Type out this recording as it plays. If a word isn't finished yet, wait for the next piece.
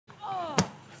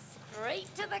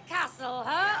to the castle,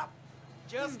 huh?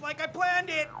 Just like I planned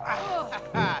it.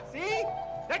 See?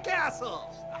 The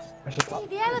castle. Hey,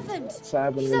 the elephant.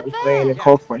 Sad when She's I'm up playing there. and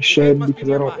caulk my The gate shed must be because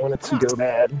I don't nearby. want it to Come go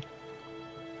bad.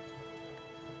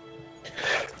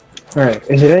 Alright,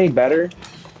 is it any better?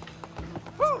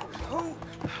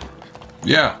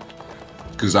 Yeah,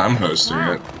 because I'm hosting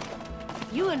Wow. it.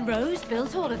 You and Rose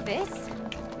built all of this?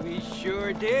 We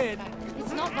sure did.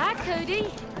 It's not bad,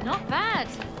 Cody. Not bad.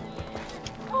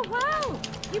 Oh, wow.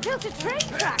 You built a train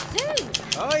track, too.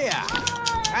 Oh yeah.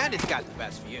 And it's got the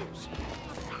best views.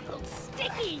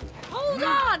 Sticky. Hold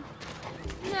on.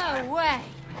 No way.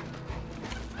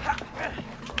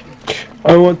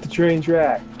 I want the train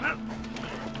track.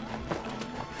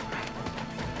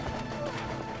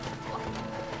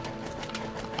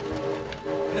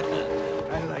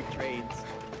 I like trains.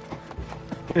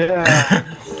 Yeah.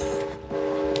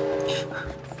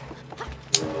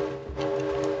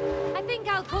 I think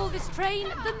I'll call this train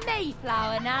the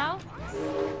Mayflower now.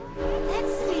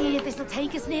 Let's see if this'll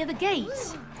take us near the gate.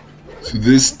 So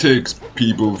this takes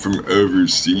people from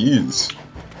overseas.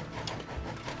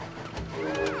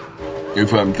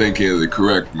 If I'm thinking of the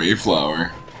correct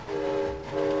Mayflower.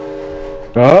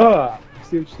 Oh,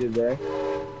 see what you did there.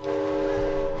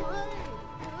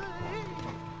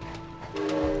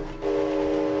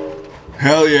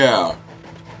 Hell yeah.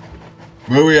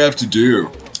 What do we have to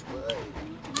do?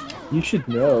 You should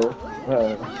know.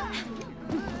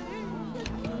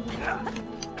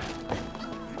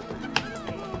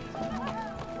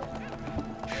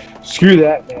 Screw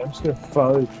that, man. I'm just gonna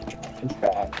follow the train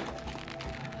track.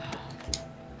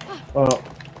 Oh.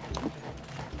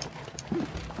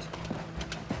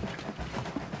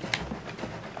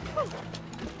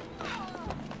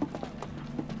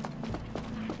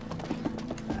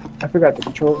 I forgot to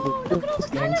control this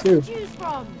game too. To choose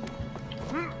from.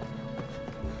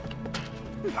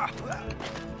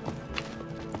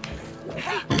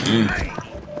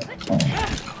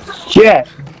 Shit!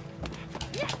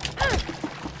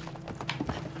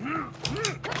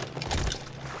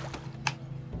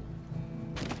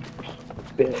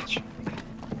 Bitch.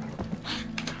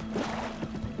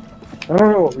 I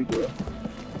don't know what we do.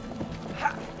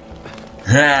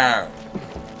 Ha!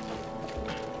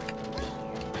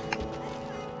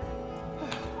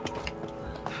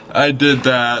 I did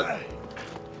that.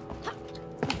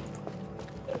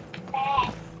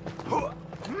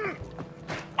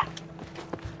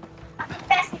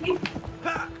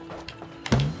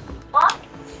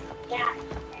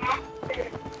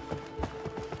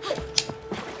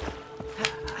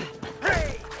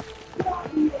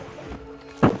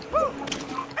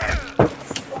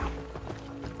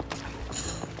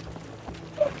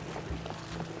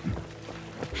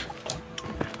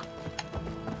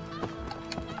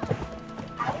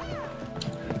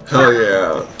 Hell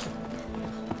yeah.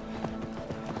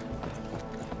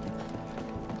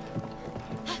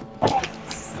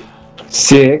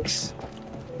 Six.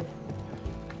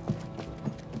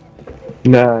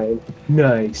 9.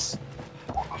 Nice.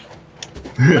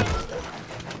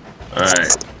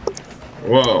 Alright.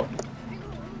 Whoa.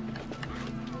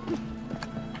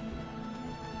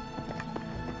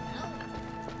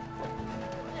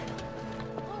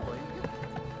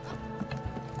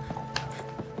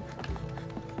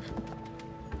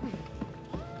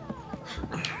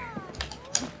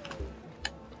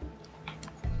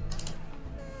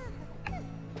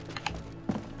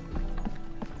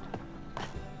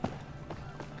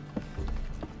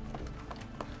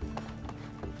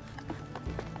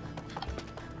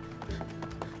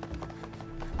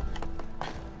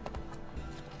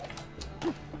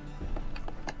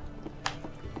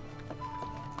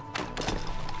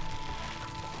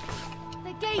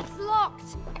 The gate's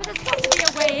locked, but there's got to be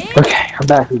a way in. Okay, I'm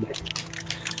back again.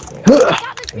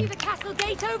 That must be the castle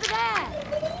gate over there.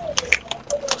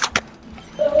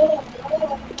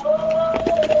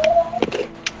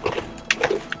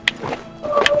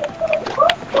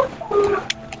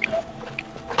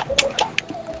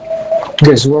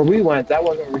 Okay, so where we went, that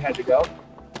wasn't where we had to go.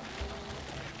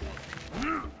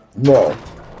 No.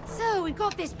 So we've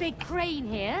got this big crane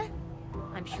here.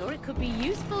 I'm sure it could be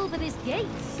useful for this gate.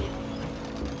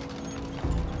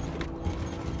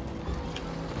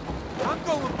 I'm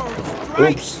going for a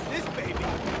strike. Oops. This baby.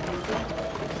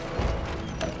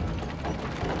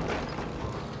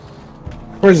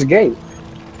 Where's the gate?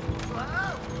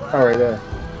 Oh, right there.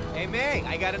 Hey May,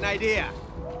 I got an idea.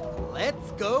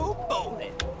 Let's go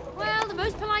bowling. Well, the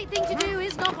most polite thing to do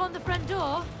is knock on the front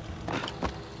door.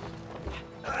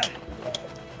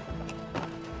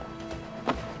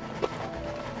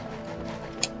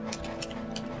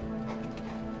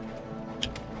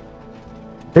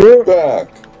 We're back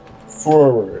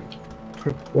forward.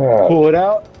 Yeah. Pull it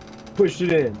out, push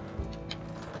it in.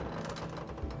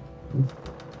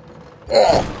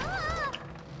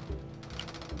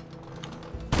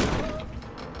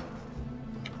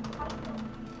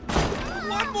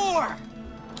 One more!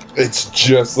 It's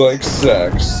just like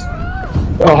sex.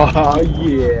 Oh,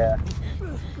 yeah.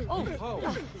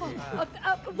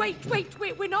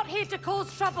 Wait, we're not here to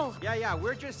cause trouble. Yeah,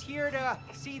 we're just here to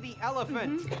see the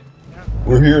elephant.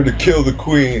 We're here to kill the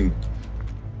queen,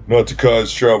 not to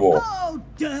cause trouble. How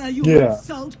dare you Yeah.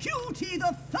 insult Cutie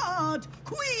the Third,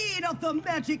 Queen of the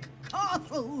Magic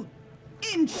Castle?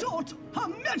 In short, Her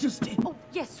Majesty. Oh,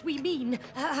 yes, we mean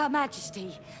Her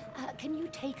Majesty. Can you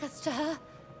take us to her?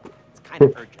 It's kind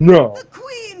of urgent. No. The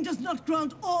Queen does not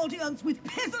grant audience with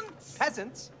peasants.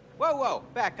 Peasants? Whoa,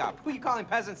 back up. Who you calling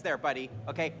peasants there, buddy?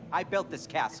 Okay, I built this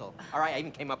castle. All right, I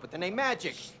even came up with the name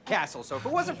Magic Castle. So if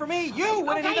it wasn't for me, you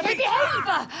wouldn't Okay, even be...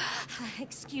 behave!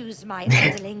 Excuse my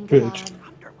underling. Bitch.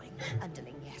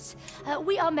 Underling, yes.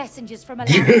 We are messengers from a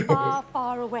land far,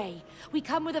 far away. We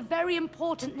come with a very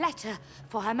important letter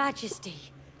for Her Majesty.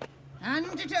 Hand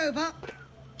it over.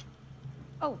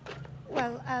 Oh,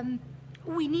 well,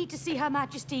 we need to see Her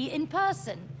Majesty in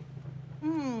person.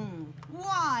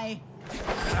 Why?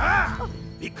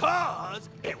 Because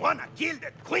they wanna kill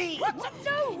the queen.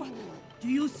 No! Do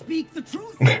you speak the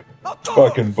truth? Of course.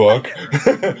 Fucking buck.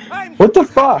 I'm What the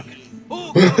fuck?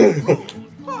 Who knows?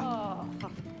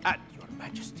 At your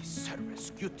majesty's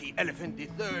service, Cutie Elephant the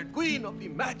Third, Queen of the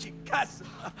Magic Castle.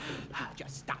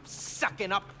 Just stop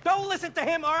sucking up. Don't listen to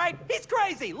him, all right? He's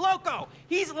crazy, loco.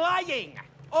 He's lying.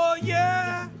 Oh,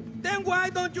 yeah? Then why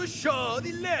don't you show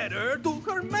the letter to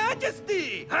Her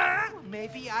Majesty? Huh?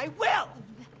 Maybe I will.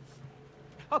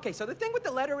 Okay, so the thing with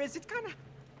the letter is it's kind of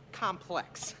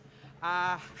complex.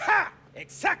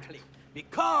 Exactly.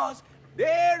 Because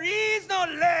there is no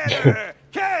letter.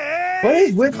 Case What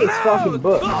is with this fucking closed.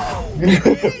 book? Go.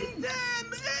 Bring them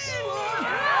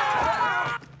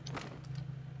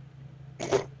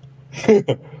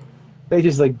in! They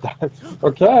just like,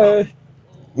 okay.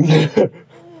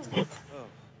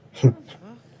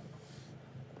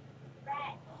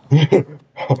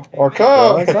 Okay.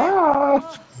 Us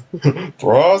off.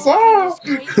 Throw us off.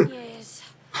 Great years.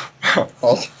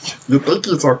 You think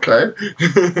he's okay?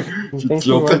 You think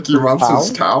he wants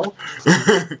his towel?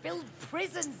 Build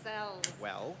prison cells.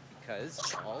 Well, because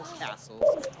all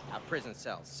castles have prison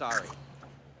cells. Sorry.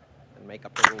 And make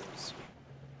up the rules.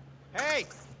 Hey!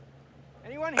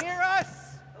 Anyone hear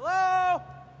us? Hello?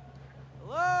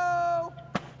 Hello?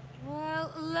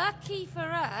 Well, lucky for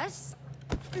us,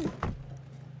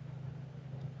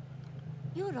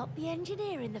 you're not the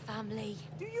engineer in the family.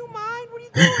 Do you mind? What are you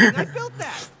doing? I built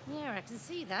that. Yeah, I can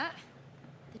see that.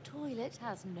 The toilet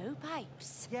has no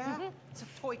pipes. Yeah? It's a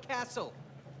toy castle.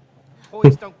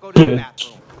 Toys don't go to the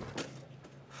bathroom.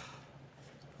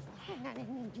 I'm not an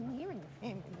engineer in the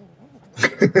family.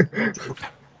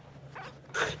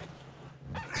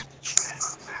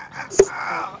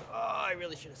 Oh, I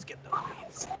really should have skipped those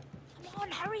beans. Come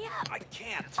on, hurry up. I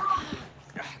can't.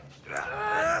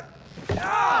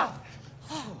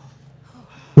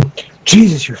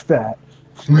 Jesus, you're fat.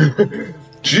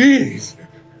 Jeez.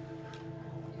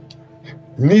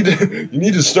 You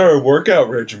need to start a workout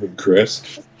regimen,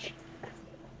 Chris.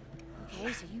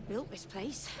 Okay, so you built this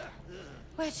place.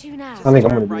 Where to now? I think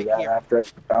I'm gonna do Right that here. after I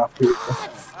get off here.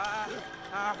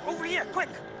 Over here, quick.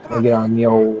 Come I on. get on the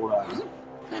old.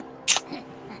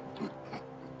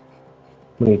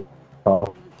 What do you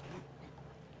call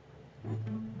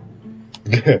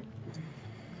it?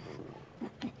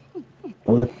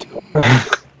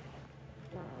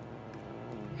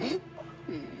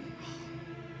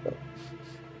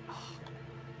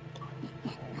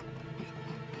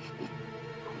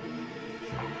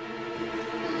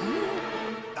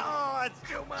 Oh, it's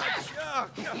too much. Oh,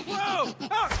 whoa!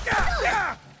 Oh,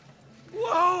 yeah!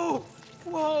 Whoa!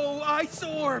 Whoa! Ice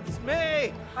orbs,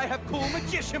 May! I have cool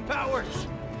magician powers.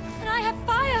 And I have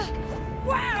fire.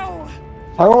 Wow!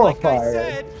 I want Like I fire.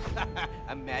 said,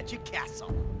 a magic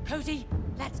castle. Cody,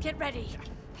 let's get ready.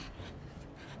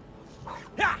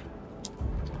 Ha!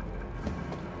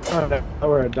 Oh, no. Oh,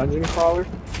 we're a dungeon crawler.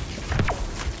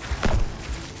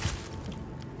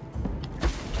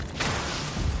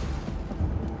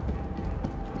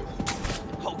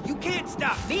 Oh, you can't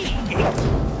stop me!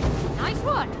 Nice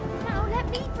one. Now let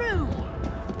me through.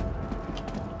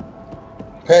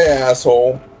 Hey,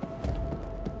 asshole.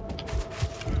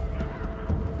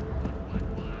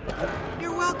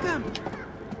 You're welcome.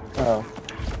 Oh,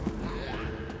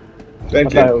 I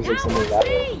Thank thought it you. was like Now something watch that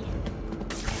way. me.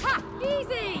 Ha!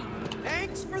 Easy.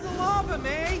 Thanks for the lava,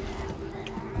 May.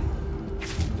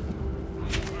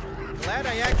 glad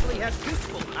I actually have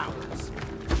useful powers.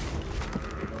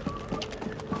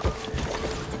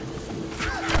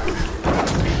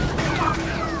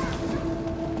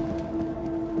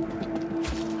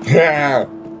 Yeah.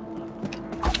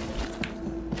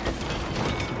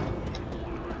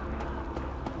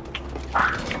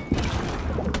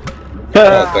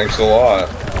 Oh, thanks a lot.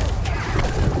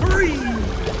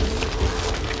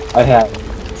 I have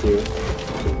to.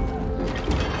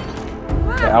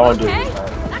 Yeah, I won't do it this time.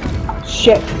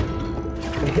 Shit! It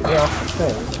hit me off the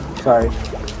thing. Sorry.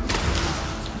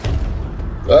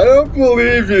 I don't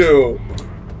believe you.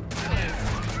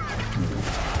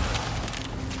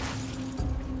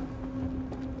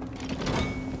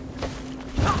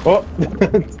 Oh!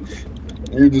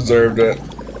 You deserved it.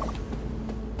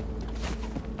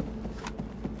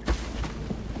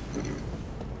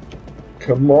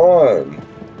 Come on.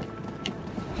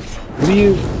 What do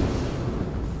you...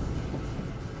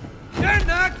 You're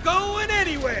not going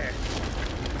anywhere.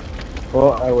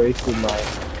 Well, I wasted my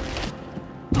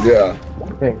Yeah.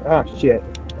 thing. Oh, shit.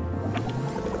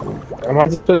 Am I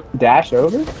supposed to dash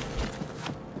over?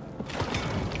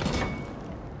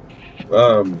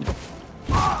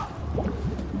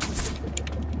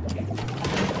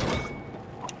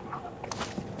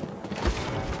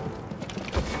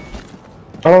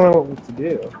 I don't know what to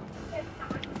do.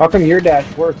 How come your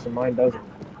dash works and mine doesn't?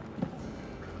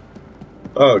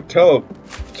 Oh,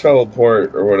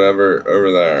 teleport or whatever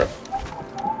over there.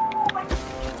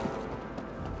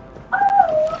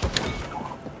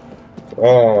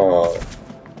 Oh,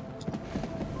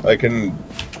 I can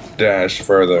dash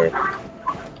further.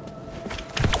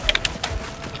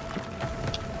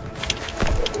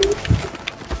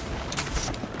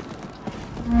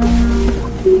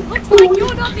 Looks like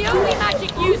you're not the only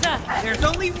magic user. There's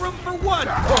only room for one,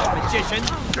 magician.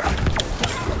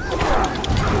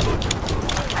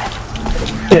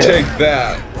 Take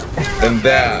that and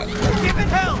that. Give it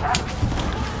hell.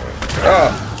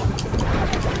 Ah.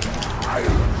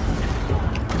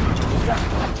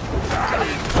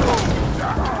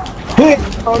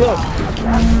 Oh no!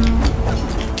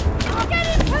 I'll get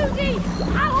him, Posey!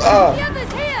 I'll hold Ah. the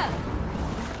others here!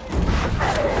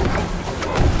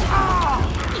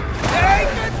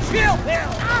 Take a chill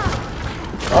pill.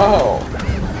 Oh.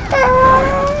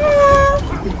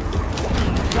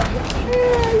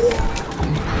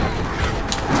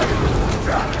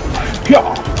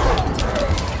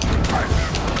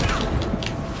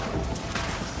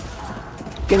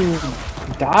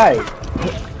 Fucking die!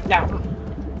 No!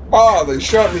 Oh, they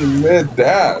shot me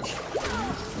mid-dash.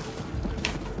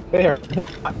 They're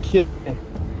not kidding.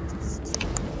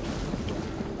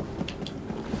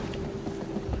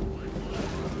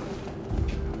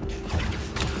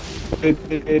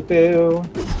 Boo.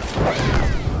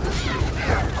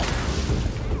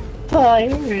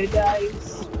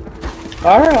 Paradise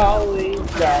are always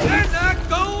They're right. not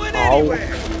going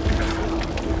anywhere.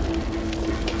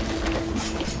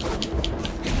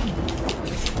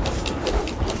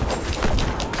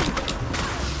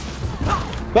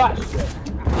 Gosh!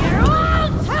 You're all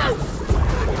toast!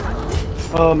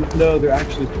 No, they're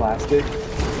actually plastic.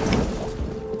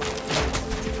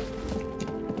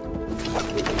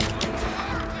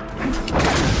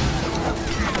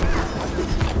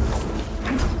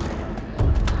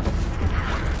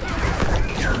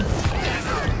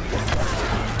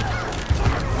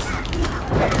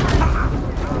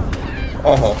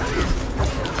 Uh-huh.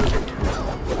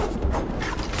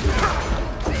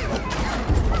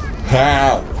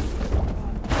 How?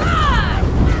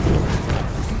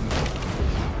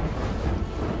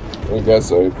 I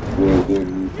guess I really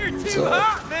didn't. You're too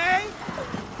hot, man.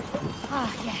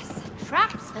 Ah, yes.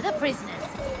 Traps for the prisoners.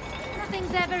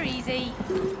 Nothing's ever easy.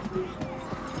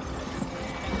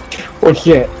 Oh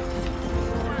shit!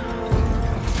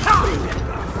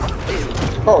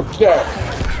 Oh, shit.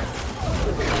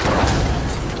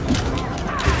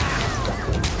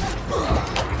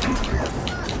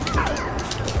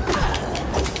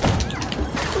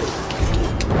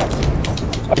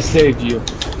 I saved you.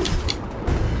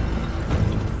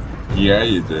 Yeah,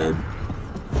 you did.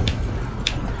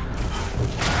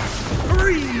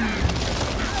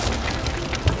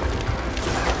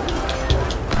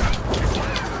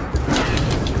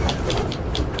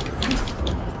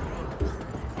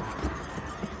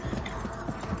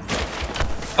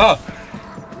 Oh!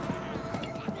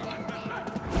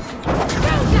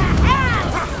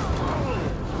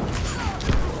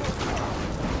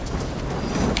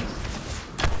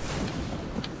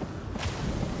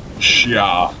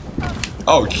 Yeah.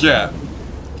 Oh shit.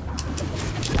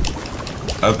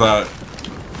 I thought.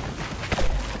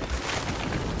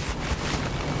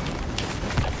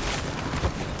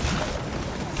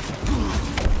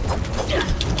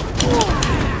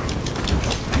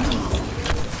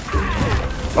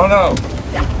 Oh no!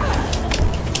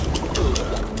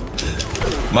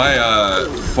 My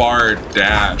far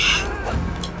dash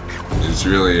is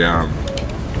really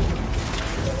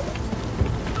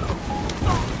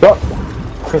Oh.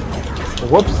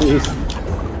 Whoopsies.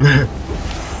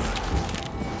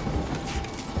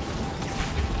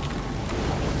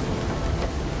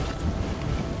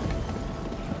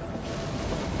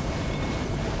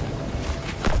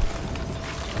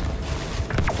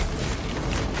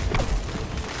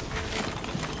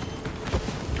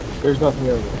 There's nothing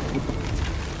over there.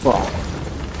 Fuck.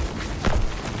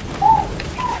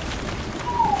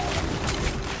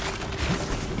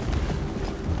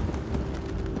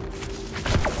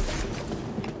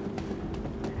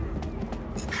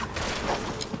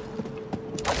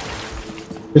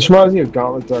 This reminds me of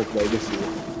Gauntlet Dark Legacy.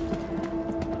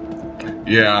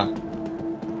 yeah.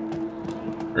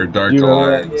 Or Dark You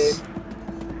remember that Alliance. game?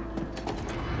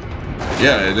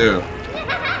 Yeah, I do.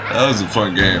 That was a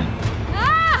fun game.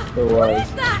 Ah! It What was.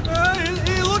 is that?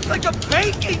 He looks like a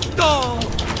baking doll!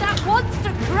 That wants to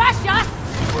crush us!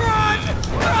 Run!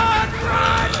 Run!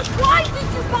 Run! Why did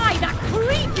you buy that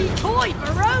creepy toy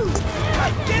for Rose?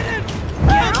 I didn't!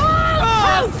 You're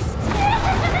all toast!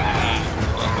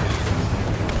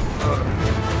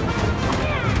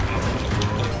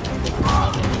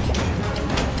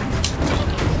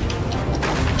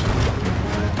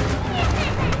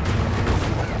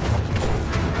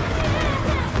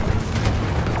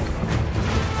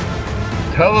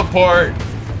 Teleport!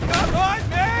 Come on,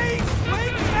 mate!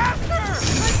 Swing faster!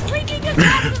 I'm swinging as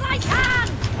fast as I can!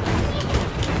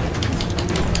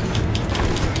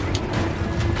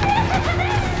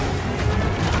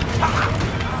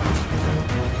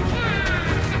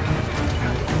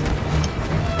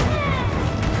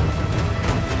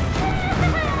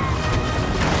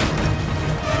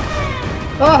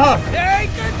 Take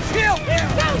a chill here!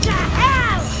 Go to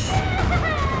hell!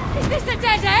 Is this a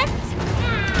dead end?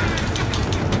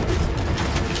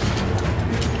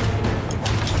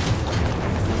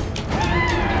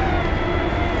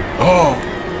 Oh!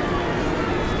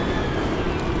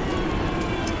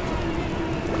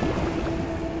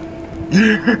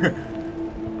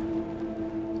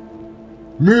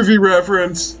 Movie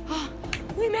reference!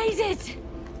 We made it!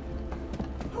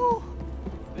 Whew.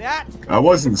 That I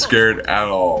wasn't scared at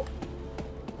all.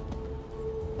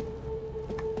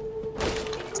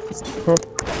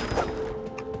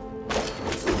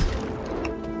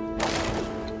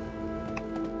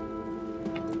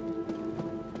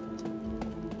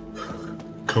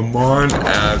 Come on,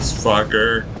 ass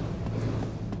fucker.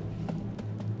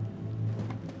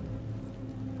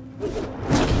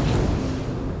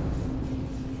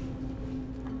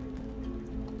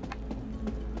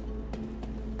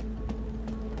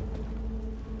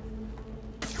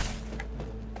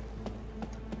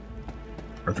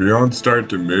 If you don't start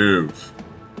to move.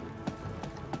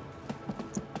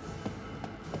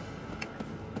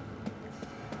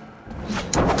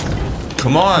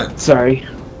 Come on! Sorry.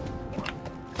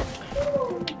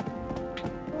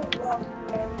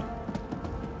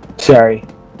 Sorry.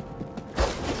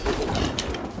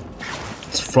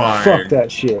 It's fine. Fuck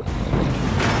that shit.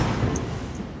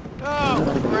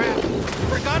 Oh, crap.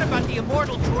 Forgot about the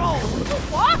immortal troll.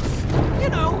 What? You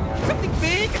know, something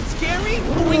big and scary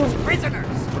who eats prisoners.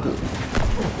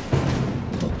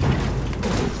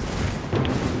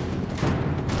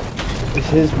 Is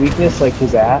his weakness like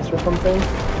his ass or something?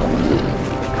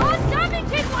 Can't damage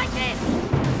him like this!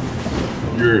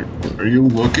 Are you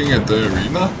looking at the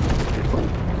arena?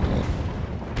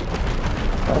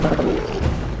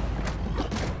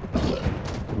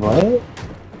 What?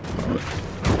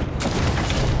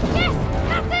 Yes,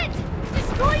 that's it!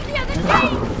 Destroy the other chains!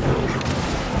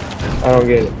 I don't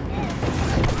get it.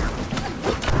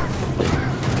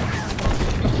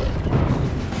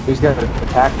 He's gonna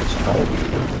attack this fight.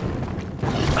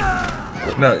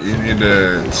 No, you need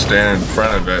to stand in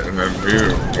front of it and then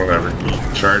move whenever he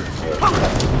charges it.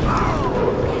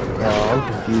 No, I'm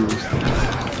confused.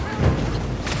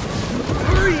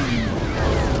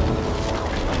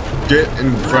 Get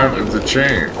in front of the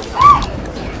chain.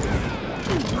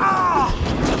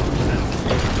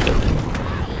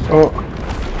 Oh.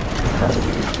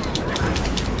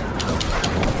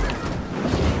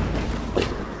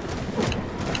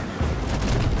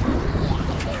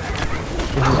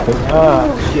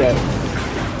 Ah, shit.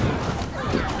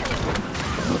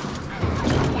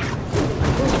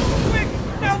 Quick,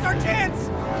 now's our chance.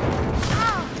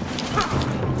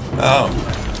 Oh,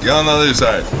 get on the other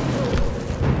side.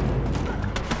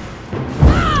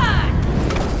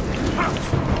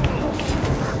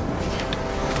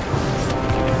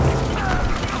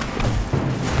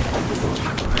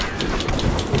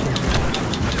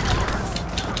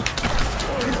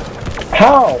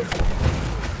 How?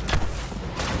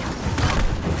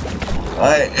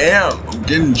 I am. I'm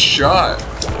getting shot.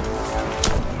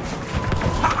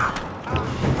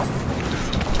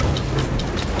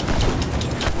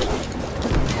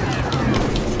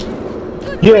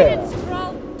 Yeah.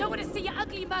 Don't want to see your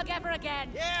ugly mug ever again.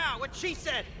 Yeah, what she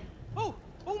said. Oh,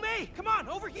 me. Come on,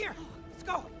 over here. Let's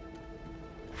go.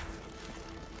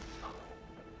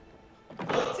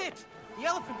 That's it. The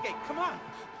elephant gate. Come on.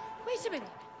 Wait a minute.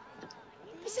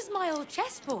 This is my old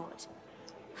chessboard.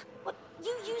 What?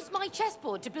 You used my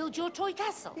chessboard to build your toy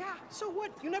castle? Yeah, so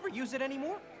what? You never use it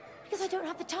anymore? Because I don't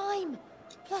have the time.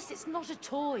 Plus, it's not a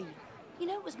toy. You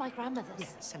know, it was my grandmother's.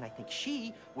 Yes, and I think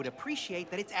she would appreciate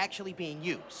that it's actually being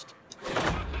used.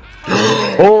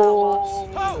 Oh!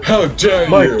 How dare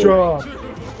Mic you? drop.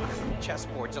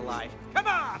 Chessboard's alive. Come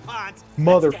on, Fonz.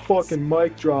 Motherfucking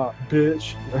mic drop,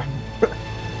 bitch.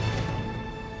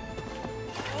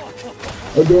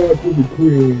 I got for the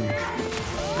queen.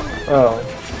 Oh.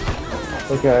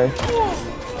 Okay.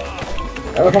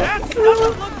 That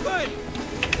doesn't look good.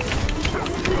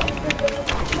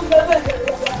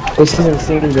 This doesn't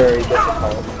seem very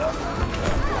difficult.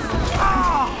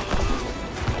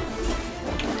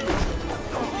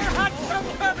 More hot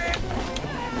trouble coming.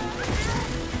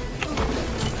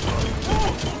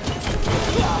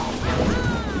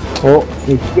 Oh,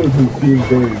 It doesn't seem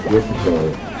very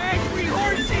difficult. Angry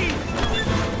horsey.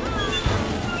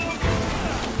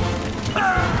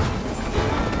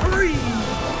 Freeze.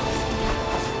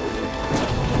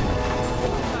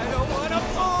 I don't want to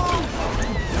fall.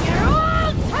 You're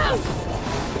all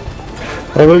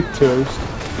toast! I like toast.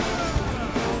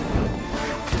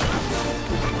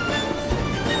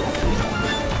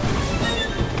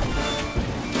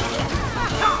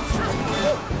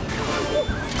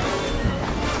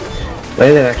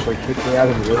 Landon actually kicked me out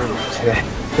of the room today.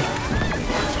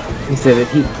 He said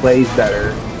if he plays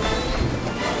better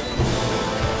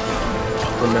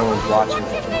when no one's watching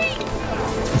him.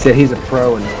 He said he's a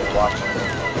pro and no one's watching him.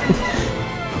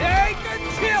 Hey, good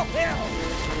chill, Hill.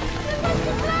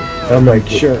 I'm like,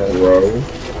 sure. Bro.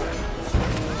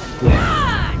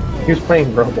 Yeah. He was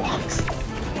playing Roblox.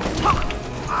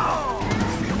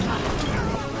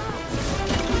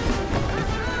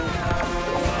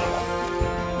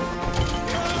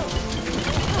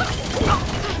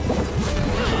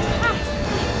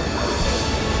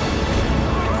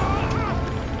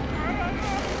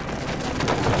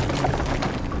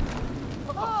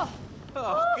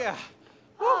 Oh, yeah.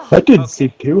 That didn't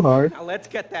seem too hard. Now let's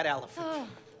get that elephant.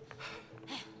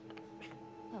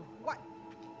 What?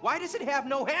 Why does it have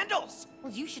no handles?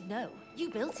 Well, you should know. You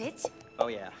built it. Oh,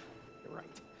 yeah. You're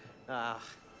right.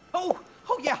 Oh,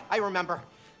 yeah, I remember.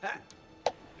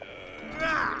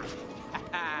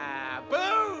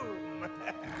 Boom!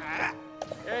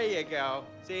 There you go.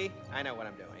 See? I know what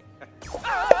I'm doing.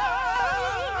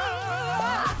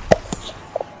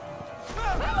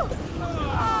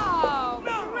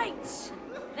 Oh, great!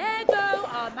 There go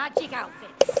our magic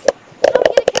outfits. How are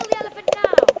we gonna kill the elephant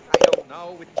now? I don't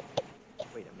know.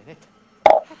 Wait a minute.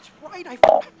 That's right.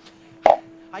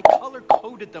 I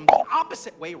color-coded them the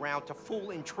opposite way round to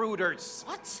fool intruders.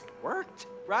 What? Worked,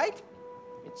 right?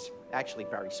 It's actually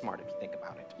very smart if you think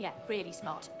about it. Yeah, really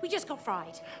smart. We just got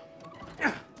fried.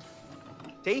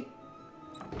 See?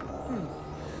 Oh,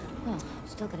 I'm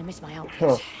still gonna miss my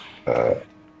outfit.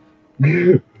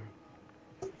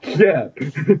 Yeah.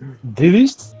 Do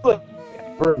these like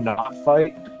ever not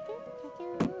fight?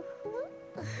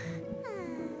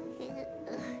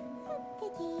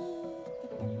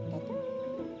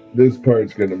 This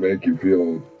part's gonna make you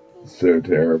feel so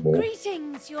terrible.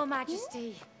 Greetings, Your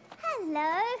Majesty.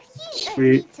 Hello, you don't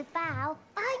Sweet. need to bow.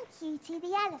 I'm Cutie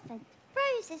the elephant,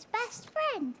 Rose's best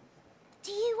friend.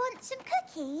 Do you want some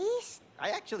cookies? I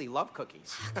actually love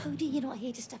cookies. Cody, you're not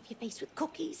here to stuff your face with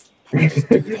cookies. Let's just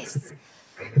do this.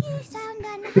 You sound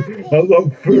unhappy. I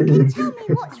love You can food. tell me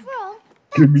what's wrong.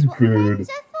 Give me That's what food. friends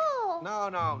are for.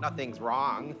 No, nothing's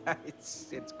wrong.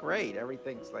 It's great.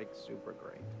 Everything's like super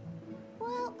great.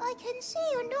 Well, I can see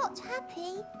you're not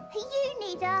happy. You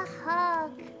need a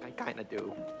hug. I kind of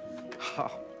do. Oh,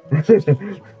 What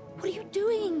are you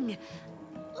doing?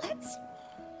 Let's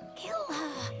kill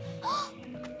her.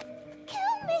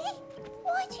 Kill me?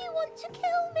 Why do you want to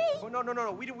kill me? oh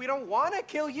no. We don't want to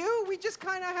kill you. We just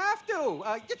kind of have to.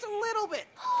 Just a little bit.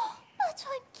 But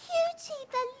I'm Cutie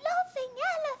the loving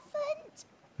elephant.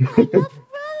 I love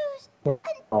Rose,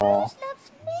 and Rose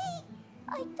loves me.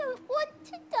 I don't want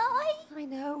to die. I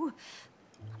know,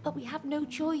 but we have no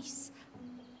choice.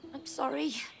 I'm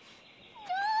sorry.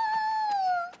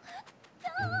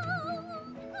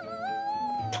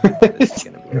 This is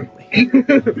gonna be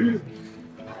ugly.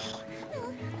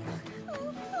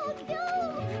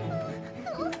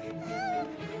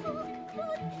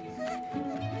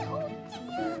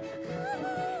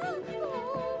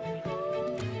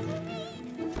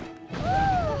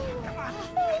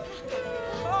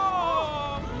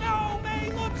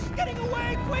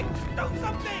 Shout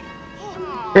something!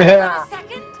 A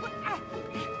second.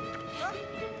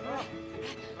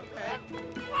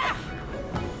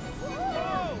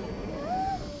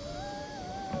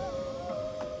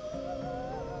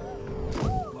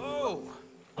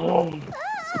 Oh!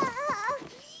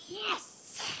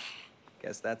 Yes.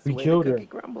 Guess that's We the way killed the her. cookie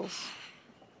crumbles.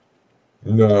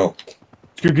 No.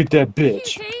 Go get that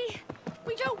bitch. Cutie,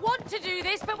 we don't want to do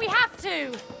this, but we have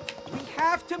to. We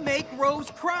have to make Rose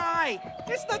cry!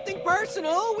 It's nothing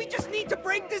personal, we just need to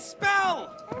break this spell!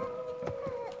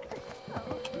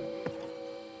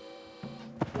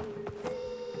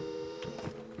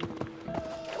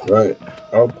 Right.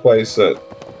 I'll place it.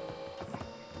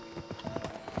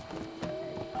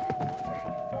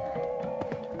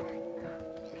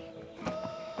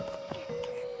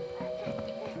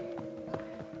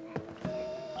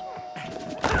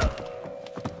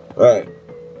 Right.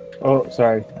 Oh,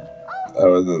 sorry. That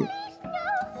wasn't.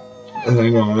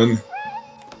 Hang on.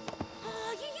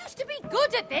 Oh, you used to be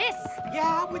good at this.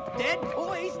 Yeah, with dead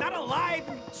toys, not alive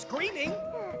and screaming.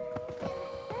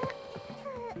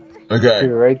 Okay.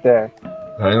 You're right there.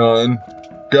 Hang on.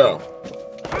 Go.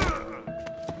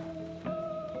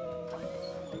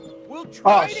 We'll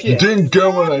try to shit. You didn't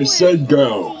go when I said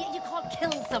go. You can't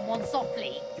kill someone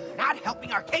softly. You're not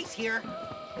helping our case here.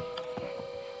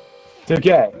 It's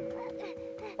okay.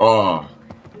 Oh.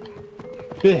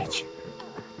 Bitch.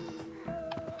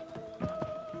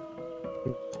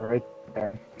 Right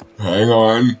there. Hang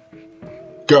on.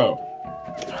 Go.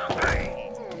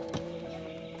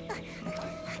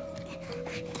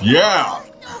 Yeah.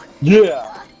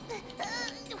 Yeah.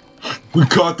 We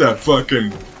caught that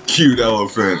fucking cute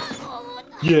elephant.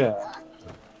 Yeah.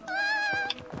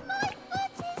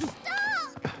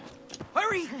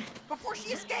 Hurry, before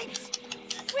she escapes.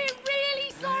 We're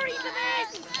really sorry for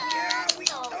this. Yeah, we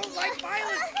don't like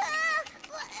violence.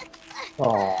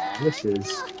 Aw, this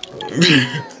is.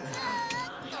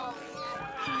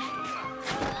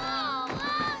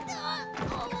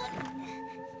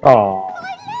 Aw.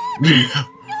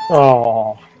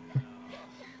 Aw.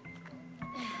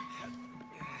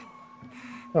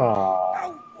 Aw.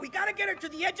 Oh, we gotta get her to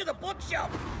the edge of the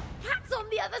bookshelf. Cat's on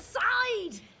the other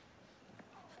side.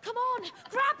 Come on,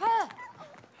 grab her.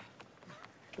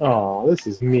 Aw, this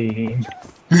is mean.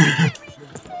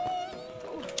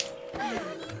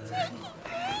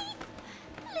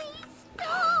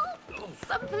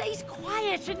 Someplace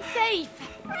quiet and safe.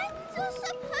 Friends are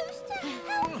supposed to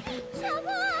help each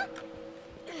other.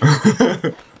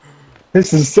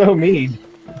 This is so mean.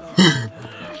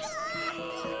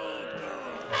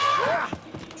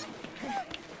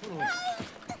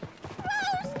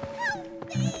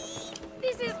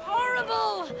 This is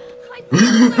horrible. I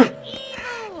feel so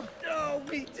evil. Oh,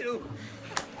 me too.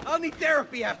 I'll need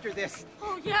therapy after this.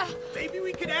 Oh, yeah. Maybe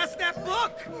we could ask that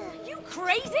book. You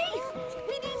crazy?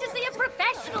 We need to see a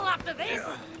professional after this.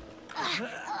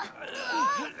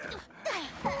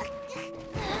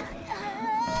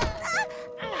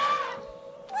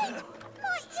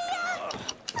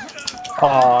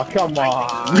 Aw, come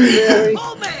on. Really?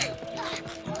 Pull me!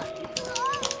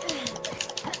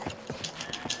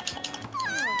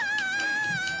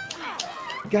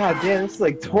 God damn, this is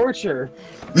like torture.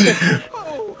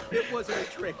 Oh, it wasn't a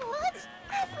trick. What?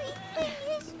 Everything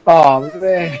is Oh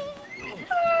man.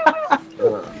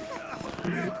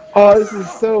 Oh, this is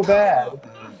so bad.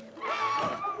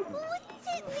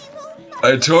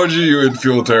 I told you would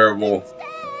feel terrible.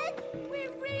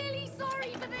 We're really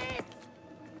sorry for this.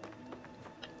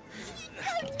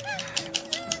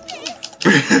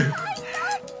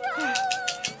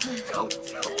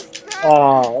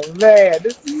 Oh man,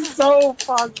 this is so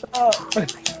fucked up.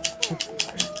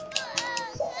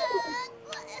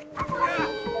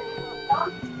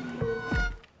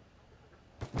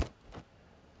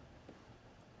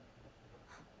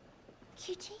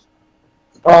 Cutie,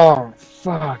 Oh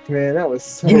fuck, man, that was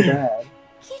so bad.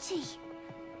 Cutie.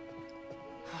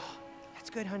 That's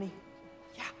good, honey.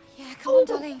 Yeah, come on,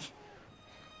 darling.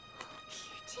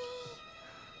 Cutie.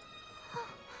 Oh,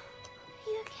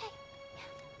 are you okay?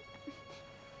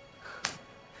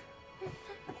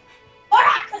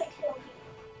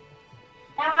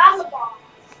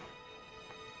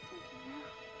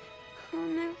 Oh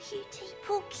no, Cutie,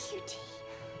 poor Cutie.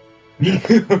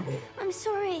 I'm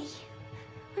sorry.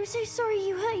 I'm so sorry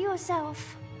you hurt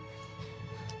yourself.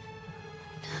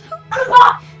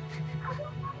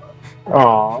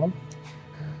 Aw.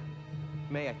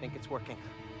 May, I think it's working.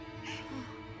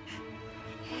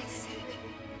 Yes.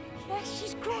 Yes,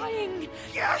 she's crying.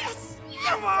 Yes!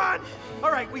 Come on!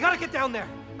 All right, we gotta get down there.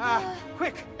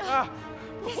 Quick!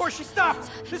 Before she stops!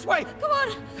 This way! Come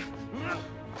on.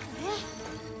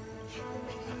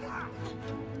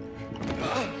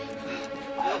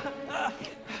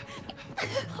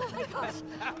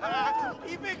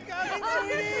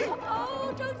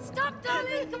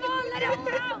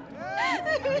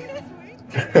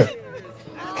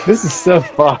 This is so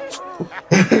fucked.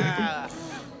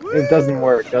 It doesn't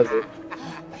work, does it?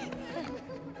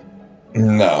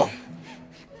 No.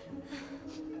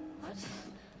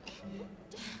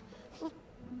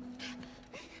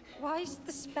 Why is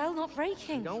the spell not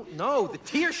breaking? Don't know. The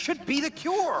tears should be the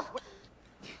cure.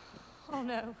 Oh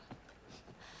no.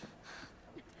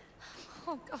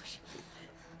 Oh gosh.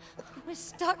 We're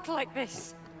stuck like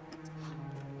this.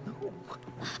 No.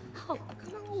 Oh,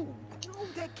 no,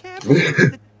 that can't be.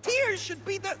 The tears should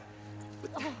be the...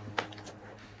 Oh.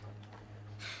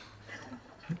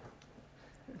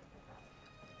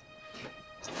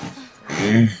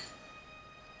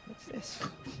 What's this?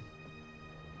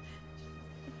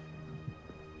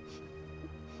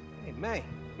 Hey, May.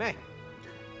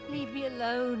 Leave me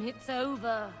alone. It's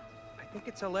over. I think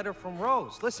it's a letter from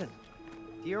Rose. Listen.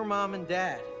 Dear Mom and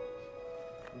Dad,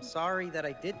 I'm sorry that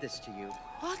I did this to you.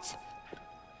 What?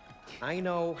 I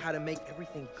know how to make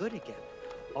everything good again.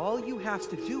 All you have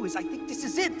to do is, I think this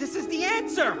is it. This is the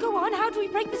answer. Go on. How do we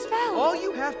break the spell? All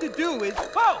you have to do is,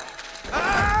 whoa!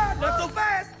 Ah, not so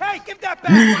fast! Hey, give that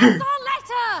back! That's our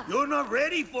letter! You're not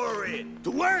ready for it.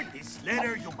 To earn this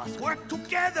letter, you must work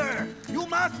together. You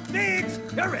must fix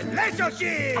your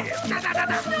relationship.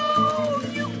 No,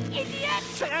 you idiot!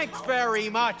 Thanks very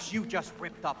much. You just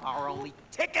ripped up our only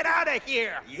ticket out of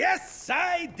here. Yes,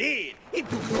 I did.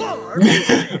 Into 4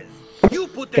 pieces. You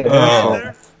put them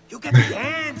together, you get the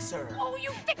answer. Oh,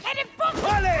 you thick-headed book!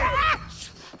 Ollie!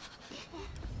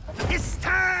 It's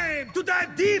time to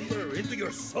dive deeper into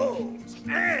your souls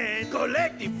and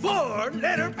collect the 4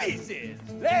 letter pieces.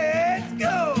 Let's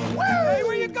go! Woo! Hey,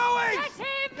 where you going? Get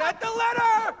him! Get the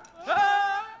letter!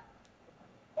 Ah!